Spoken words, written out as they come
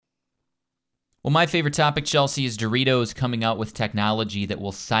Well, my favorite topic, Chelsea, is Doritos coming out with technology that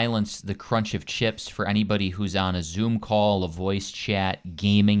will silence the crunch of chips for anybody who's on a Zoom call, a voice chat,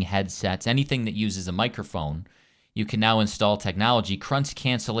 gaming headsets, anything that uses a microphone. You can now install technology, crunch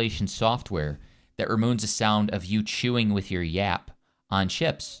cancellation software, that removes the sound of you chewing with your yap on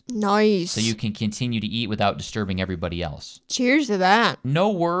chips. Nice. So you can continue to eat without disturbing everybody else. Cheers to that.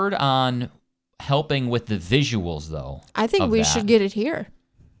 No word on helping with the visuals, though. I think we should get it here.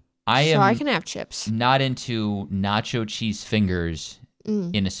 I can have chips. Not into nacho cheese fingers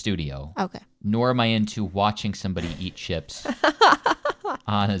in a studio. Okay. Nor am I into watching somebody eat chips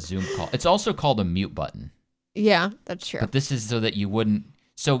on a Zoom call. It's also called a mute button. Yeah, that's true. But this is so that you wouldn't.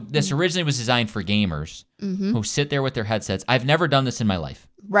 So this originally was designed for gamers who sit there with their headsets. I've never done this in my life.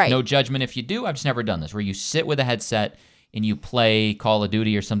 Right. No judgment if you do. I've just never done this, where you sit with a headset and you play Call of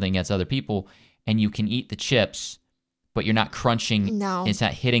Duty or something against other people, and you can eat the chips, but you're not crunching. No. It's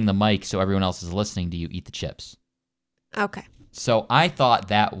not hitting the mic so everyone else is listening to you eat the chips. Okay. So I thought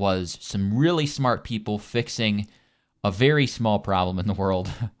that was some really smart people fixing a very small problem in the world.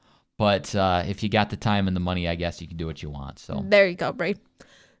 But if you got the time and the money, I guess you can do what you want. So there you go, Bree.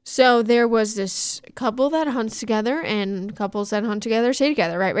 So there was this couple that hunts together, and couples that hunt together stay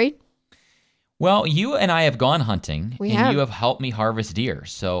together, right, Ray? Well, you and I have gone hunting, We and have. you have helped me harvest deer.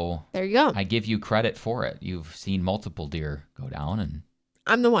 So There you go. I give you credit for it. You've seen multiple deer go down, and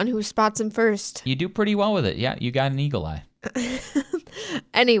I'm the one who spots them first. you do pretty well with it. Yeah, you got an eagle eye.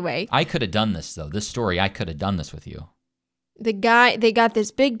 Anyway, I could have done this, though. This story, I could have done this with you. they got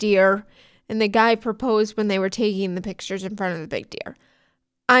this big deer, and the guy proposed when they were taking the pictures in front of the big deer.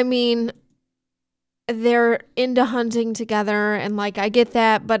 I mean, they're into hunting together, and like, I get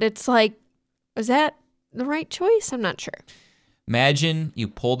that, but it's like, was that the right choice? I'm not sure. Imagine you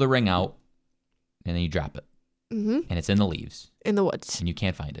pull the ring out, and then you drop it, and it's in the leaves, In the woods. and you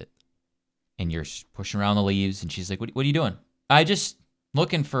can't find it. And you're pushing around the leaves, and she's like, what are you doing? I just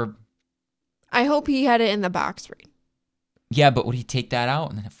looking for... I hope he had it in the box, Reed. Yeah, but would he take that out,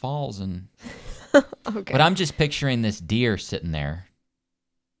 and then it falls, and... Okay. But I'm just picturing this deer sitting there.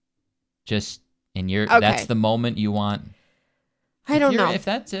 Just, and Okay. that's the moment you want. I don't know. If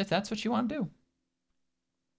that's what you want to do.